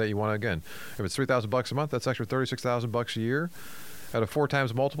thing that you want to, again, if it's $3,000 a month, that's extra $36,000 a year. At a 4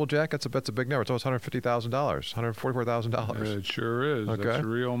 times multiple, Jack, that's a big number. It's almost $150,000, $144,000. It sure is. Okay. That's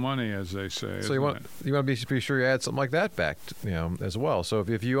real money, as they say. So you want to be sure you add something like that back, as well. So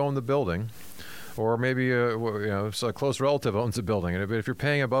if you own the building, or maybe a close relative owns the building, and if you're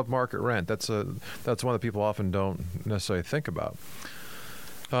paying above market rent, that's one that people often don't necessarily think about.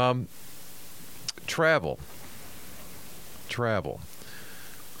 Travel.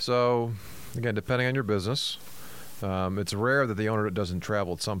 So again, depending on your business, it's rare that the owner doesn't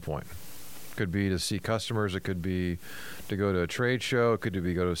travel at some point. It could be to see customers, it could be to go to a trade show, it could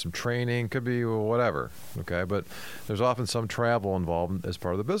be go to some training, it could be whatever. Okay, but there's often some travel involved as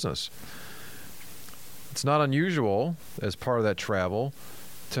part of the business. It's not unusual as part of that travel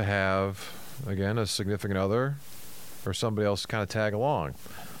to have, again, a significant other or somebody else kind of tag along,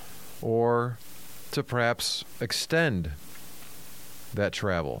 or to perhaps extend that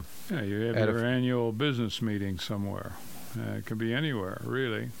travel. Yeah, you have your annual business meeting somewhere. It could be anywhere,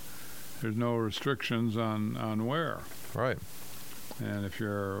 really. There's no restrictions on where. Right. And if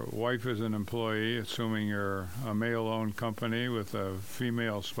your wife is an employee, assuming you're a male-owned company with a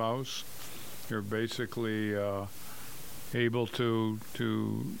female spouse, you're basically able to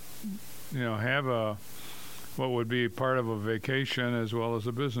have what would be part of a vacation as well as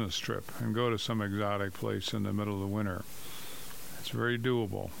a business trip and go to some exotic place in the middle of the winter. It's very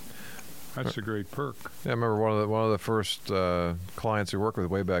doable. That's a great perk. Yeah, I remember one of the first clients we worked with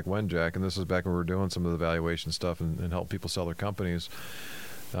way back when, Jack, and this was back when we were doing some of the valuation stuff and help people sell their companies.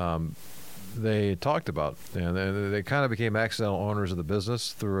 They talked about, and they kind of became accidental owners of the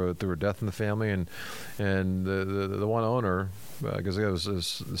business through a death in the family, and the one owner, because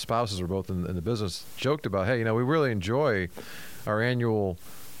his spouses were both in the business, joked about, hey, we really enjoy our annual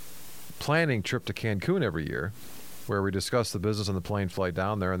planning trip to Cancun every year, where we discuss the business on the plane flight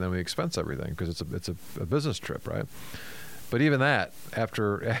down there, and then we expense everything because it's a business trip, right? But even that,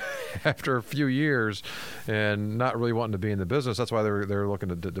 after a few years, and not really wanting to be in the business, that's why they're looking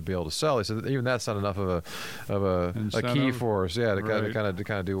to be able to sell. He said even that's not enough of a key for us, to kind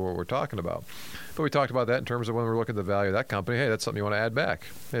of do what we're talking about. But we talked about that in terms of when we're looking at the value of that company. Hey, that's something you want to add back.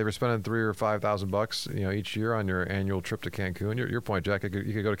 Hey, if you're spending $3,000 or $5,000, each year on your annual trip to Cancun. Your point, Jack, you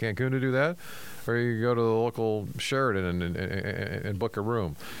could go to Cancun to do that, or you could go to the local Sheraton and book a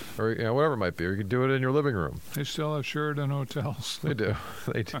room, or whatever it might be. Or you could do it in your living room. They still have Sheraton hotels. They do.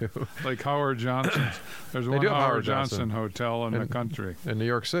 They do. Like Howard Johnson's. There's one Howard Johnson hotel in the country. In New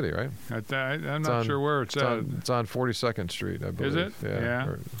York City, right? I'm not sure where it's at. It's on 42nd Street, I believe. Is it?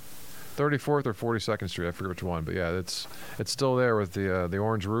 Yeah. 34th or 42nd Street, I forget which one, but yeah, it's still there with the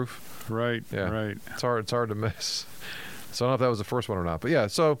orange roof. Right. Yeah. Right. It's hard to miss. So I don't know if that was the first one or not, but yeah.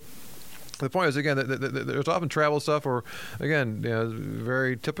 So the point is, again, there's often travel stuff, or again,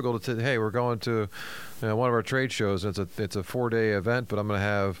 very typical to hey, we're going to one of our trade shows. And it's a 4-day event, but I'm going to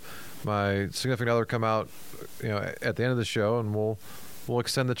have my significant other come out, at the end of the show, and we'll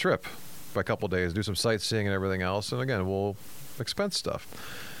extend the trip by a couple of days, do some sightseeing and everything else, and again, we'll expense stuff.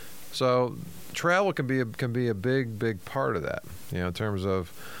 So travel can be a big part of that, in terms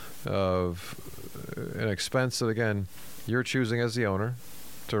of an expense that, again, you're choosing as the owner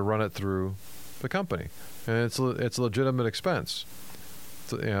to run it through the company, and it's a legitimate expense.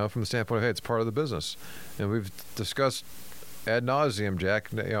 So, from the standpoint of, hey, it's part of the business, and we've discussed ad nauseum, Jack,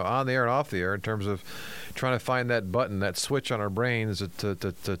 on the air and off the air, in terms of trying to find that button, that switch on our brains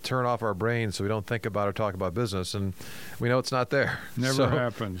to turn off our brains so we don't think about or talk about business, and we know it's not there. Never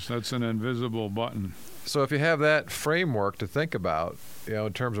happens. That's an invisible button. So if you have that framework to think about,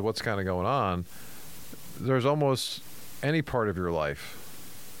 in terms of what's kind of going on, there's almost any part of your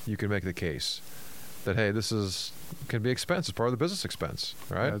life you can make the case that, hey, this can be expense. It's part of the business expense,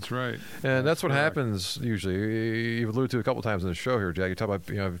 right? That's right. And that's what correct. Happens usually. You've alluded to a couple times in the show here, Jack. You talk about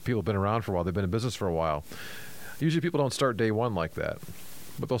people have been around for a while. They've been in business for a while. Usually people don't start day one like that,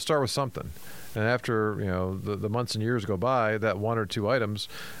 but they'll start with something. And after the months and years go by, that one or two items,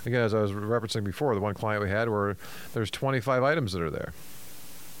 again, as I was referencing before, the one client we had where there's 25 items that are there.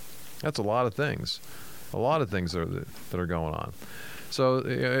 That's a lot of things. A lot of things that are going on. So,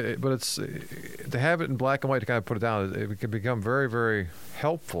 but it's to have it in black and white, to kind of put it down, it can become very, very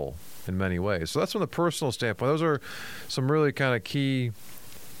helpful in many ways. So that's from the personal standpoint. Those are some really kind of key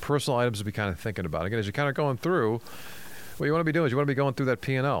personal items to be kind of thinking about. Again, as you're kind of going through, what you want to be doing is you want to be going through that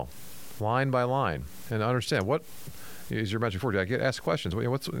P&L line by line and understand what, as you mentioned before, Jack, ask questions.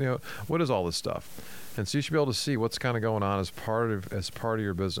 What is all this stuff? And so you should be able to see what's kind of going on as part of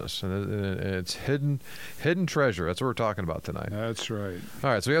your business, and it's hidden treasure. That's what we're talking about tonight. That's right. All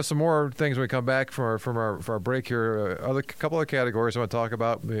right, so we have some more things when we come back from our break here. Couple of categories I want to talk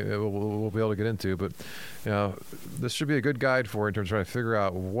about. We'll be able to get into, but this should be a good guide for you in terms of trying to figure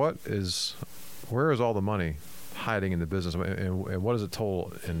out where is all the money hiding in the business, and what does it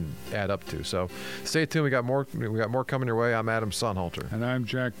total and add up to. So stay tuned. We got more coming your way. I'm Adam Sonhalter. And I'm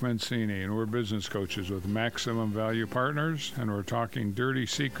Jack Mancini, and we're business coaches with Maximum Value Partners, and we're talking dirty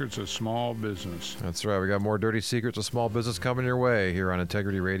secrets of small business. That's right. We got more dirty secrets of small business coming your way here on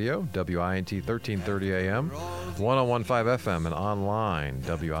Integrity Radio, WINT 1330 AM, 101.5 FM, and online,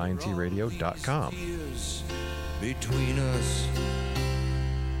 WINTradio.com. Between us.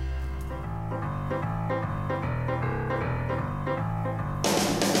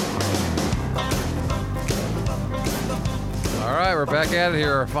 All right, we're back at it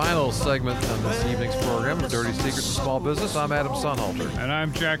here. Our final segment on this evening's program, Dirty Secrets of Small Business. I'm Adam Sonhalter. And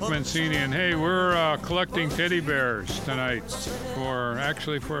I'm Jack Mancini. And hey, we're collecting teddy bears tonight for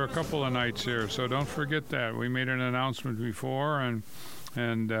a couple of nights here. So don't forget that. We made an announcement before, and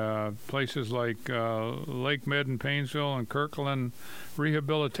places like Lake Med in Painesville and Kirkland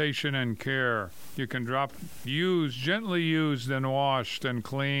Rehabilitation and Care. You can gently used and washed and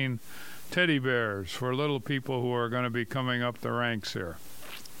clean teddy bears for little people who are going to be coming up the ranks here.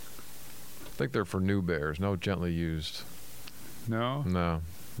 I think they're for new bears, no gently used. No? No.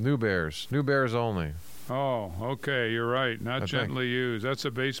 New bears only. Oh, okay, you're right. Not I gently used. That's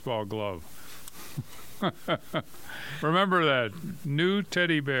a baseball glove. Remember that. New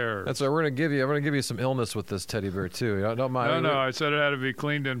teddy bear. That's right. I'm going to give you some illness with this teddy bear too. Don't mind. No, I said it had to be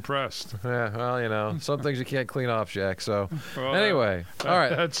cleaned and pressed. Yeah, well, some things you can't clean off, Jack. So Well, anyway, all right.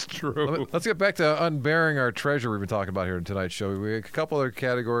 That's true. Let's get back to unbearing our treasure we've been talking about here in tonight's show. We have a couple other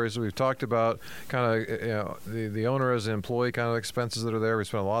categories we've talked about, kind of the owner as an employee kind of expenses that are there. We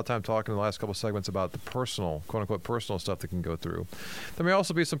spent a lot of time talking in the last couple of segments about the personal, quote unquote, personal stuff that can go through. There may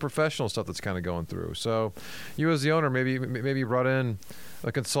also be some professional stuff that's kind of going through. So you as the owner, maybe you brought in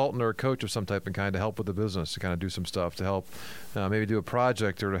a consultant or a coach of some type and kind of help with the business to kind of do some stuff to help maybe do a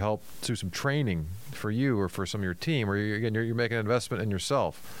project or to help do some training for you or for some of your team, or you're making an investment in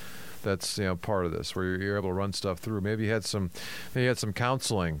yourself. That's part of this where you're able to run stuff through. Maybe you had some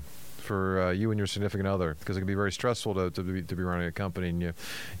counseling for you and your significant other, because it can be very stressful to be running a company, and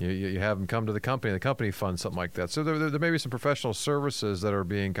you have them come to the company funds something like that. So there may be some professional services that are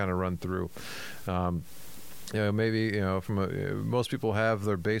being kind of run through. Maybe most people have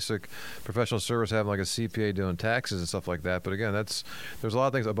their basic professional service, having like a CPA doing taxes and stuff like that. But again, there's a lot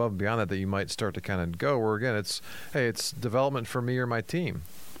of things above and beyond that you might start to kind of go. Where again, it's development for me or my team.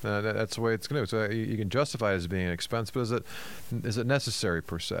 That's the way it's going to. So you can justify it as being an expense, but is it necessary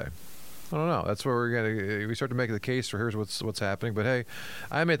per se? I don't know. That's where we start to make the case for here's what's happening. But hey,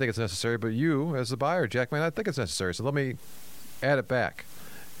 I may think it's necessary, but you as the buyer, Jack, may not think it's necessary. So let me add it back.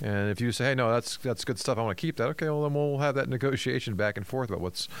 And if you say, hey, no, that's good stuff, I want to keep that, okay, well, then we'll have that negotiation back and forth about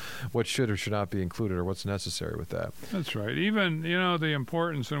what should or should not be included or what's necessary with that. That's right. Even, the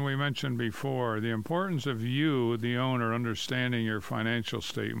importance, and we mentioned before, the importance of you, the owner, understanding your financial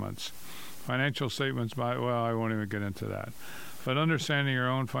statements. Financial statements, I won't even get into that. But understanding your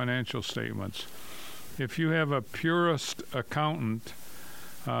own financial statements. If you have a purist accountant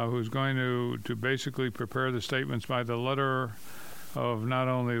who's going to basically prepare the statements by the letter of not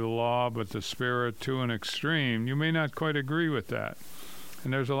only the law but the spirit to an extreme, you may not quite agree with that.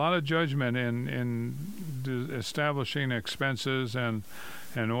 And there's a lot of judgment in establishing expenses and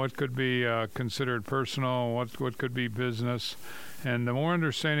what could be considered personal, what could be business. And the more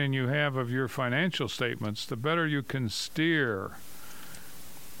understanding you have of your financial statements, the better you can steer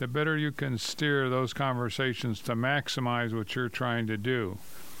those conversations to maximize what you're trying to do.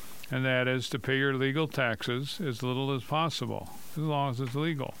 And that is to pay your legal taxes as little as possible, as long as it's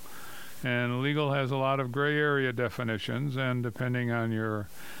legal. And legal has a lot of gray area definitions, and depending on your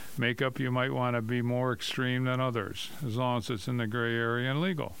makeup, you might want to be more extreme than others, as long as it's in the gray area and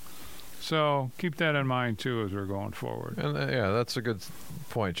legal. So keep that in mind, too, as we're going forward. And that's a good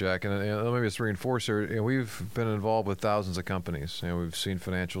point, Jack. And let me just reinforce here. We've been involved with thousands of companies. We've seen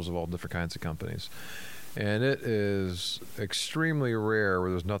financials of all different kinds of companies. And it is extremely rare where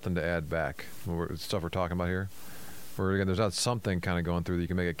there's nothing to add back. Stuff we're talking about here, where again there's not something kind of going through that you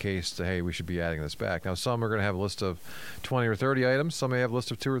can make a case to, hey, we should be adding this back. Now some are going to have a list of 20 or 30 items. Some may have a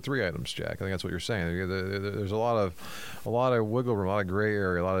list of 2 or 3 items, Jack. I think that's what you're saying. There's a lot of wiggle room, a lot of gray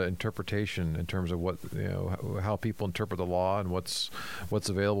area, a lot of interpretation in terms of what how people interpret the law and what's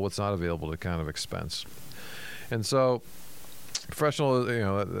available, what's not available to kind of expense. And so professional,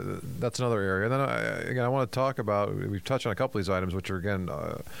 that's another area. And then I want to talk about, we've touched on a couple of these items, which are, again,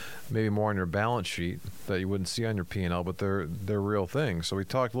 maybe more on your balance sheet that you wouldn't see on your P&L, but they're real things. So we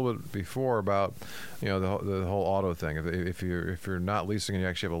talked a little bit before about, the whole auto thing. If you're not leasing and you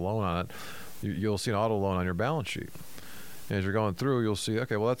actually have a loan on it, you'll see an auto loan on your balance sheet. And as you're going through, you'll see,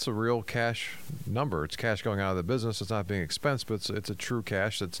 okay, well, that's a real cash number. It's cash going out of the business. It's not being expensed, but it's a true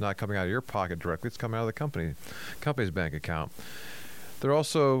cash that's not coming out of your pocket directly. It's coming out of the company's bank account. There are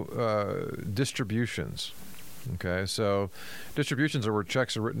also distributions. Okay, so distributions are where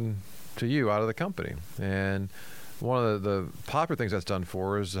checks are written to you out of the company. And one of the popular things that's done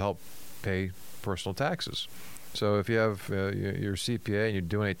for is to help pay personal taxes. So if you have your CPA and you're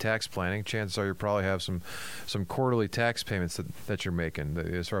doing any tax planning, chances are you probably have some quarterly tax payments that you're making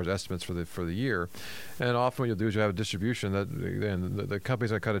as far as estimates for the year. And often what you'll do is you have a distribution that the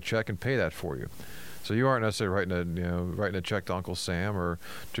company's going to cut a check and pay that for you. So you aren't necessarily writing a check to Uncle Sam or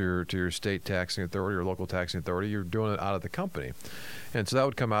to your state taxing authority or local taxing authority. You're doing it out of the company, and so that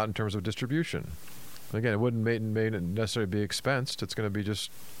would come out in terms of distribution. Again, it wouldn't may necessarily be expensed. It's going to be just,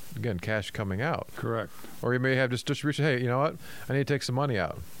 again, cash coming out. Correct. Or you may have just distribution. Hey, you know what? I need to take some money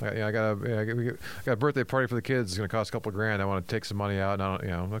out. I got a birthday party for the kids. It's going to cost a couple of grand. I want to take some money out.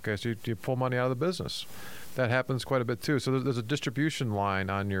 And okay, so you pull money out of the business. That happens quite a bit too. So there's a distribution line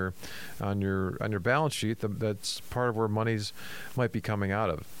on your balance sheet that's part of where monies might be coming out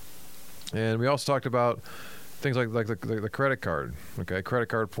of. And we also talked about things like the credit card. Okay, credit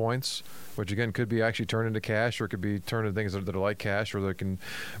card points, which again could be actually turned into cash, or it could be turned into things that are like cash, or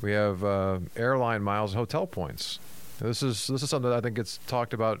we have airline miles and hotel points. This is something that I think gets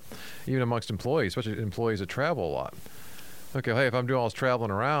talked about even amongst employees, especially employees that travel a lot. Okay, hey, if I'm doing all this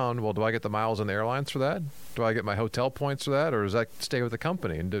traveling around, well, do I get the miles on the airlines for that? Do I get my hotel points for that, or does that stay with the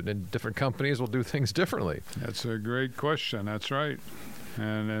company? And different companies will do things differently. That's a great question. That's right.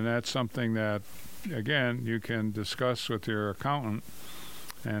 And that's something that, again, you can discuss with your accountant.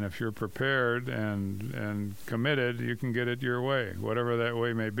 And if you're prepared and committed, you can get it your way, whatever that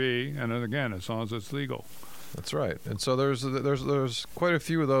way may be. And then again, as long as it's legal. That's right. And so there's quite a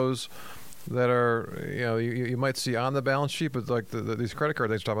few of those that are, you might see on the balance sheet, but like these credit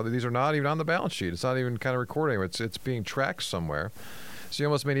card things you're talking about, these are not even on the balance sheet. It's not even kind of recording. It's being tracked somewhere. So you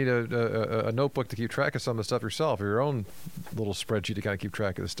almost may need a notebook to keep track of some of the stuff yourself, or your own little spreadsheet to kind of keep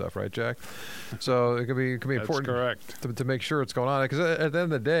track of this stuff, right, Jack? So it can be important. Correct. To make sure it's going on, because at the end of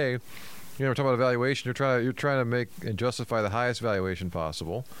the day, we're talking about evaluation. You're trying to make and justify the highest valuation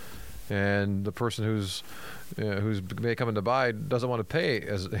possible, and the person who's may come in to buy doesn't want to pay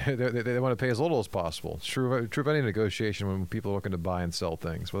they want to pay as little as possible. It's true of any negotiation when people are looking to buy and sell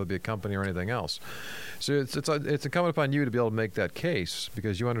things, whether it be a company or anything else. So it's incumbent upon you to be able to make that case,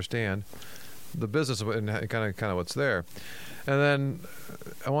 because you understand the business and kind of what's there. And then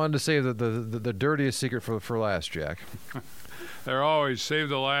I wanted to say that the dirtiest secret for last, Jack. They're always save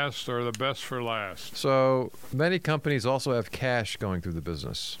the last or the best for last. So many companies also have cash going through the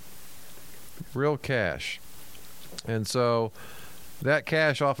business, real cash. And so that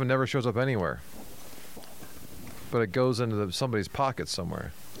cash often never shows up anywhere, but it goes into somebody's pocket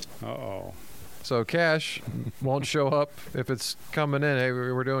somewhere. Uh-oh. So cash won't show up if it's coming in. Hey,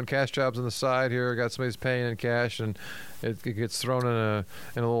 we're doing cash jobs on the side here. Got somebody's paying in cash, and it gets thrown in a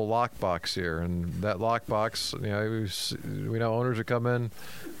little lockbox here. And that lockbox, we know owners that come in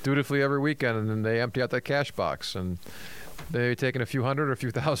dutifully every weekend, and then they empty out that cash box, and they're taking a few $100 or a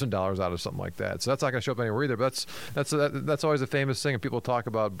few $1,000 out of something like that. So that's not going to show up anywhere either. But that's always a famous thing. And people talk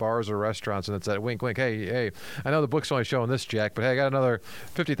about bars or restaurants, and it's that wink, wink. Hey, I know the book's only showing this, Jack, but hey, I got another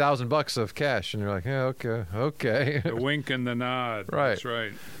 $50,000 of cash, and you're like, yeah, okay. The wink and the nod. Right. That's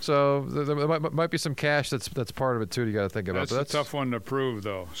right. So there might be some cash that's part of it too. You got to think about. That's a tough one to prove,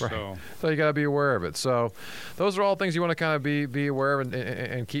 though. Right. So you got to be aware of it. So those are all things you want to kind of be aware of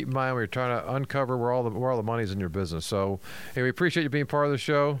and keep in mind when you're trying to uncover where all the money's in your business. So hey, we appreciate you being part of the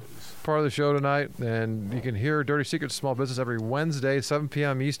show tonight, and you can hear Dirty Secrets of Small Business every Wednesday, 7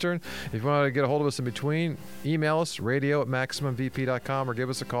 p.m. Eastern. If you want to get a hold of us in between, email us, radio@maximumvp.com, or give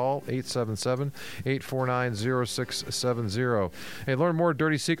us a call, 877-849-0670. Hey, learn more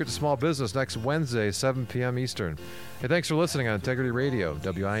Dirty Secrets of Small Business next Wednesday, 7 p.m. Eastern. Hey, thanks for listening on Integrity Radio,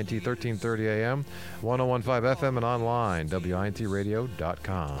 WINT 1330 AM, 1015 FM, and online,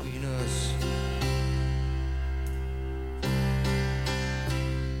 WINTradio.com.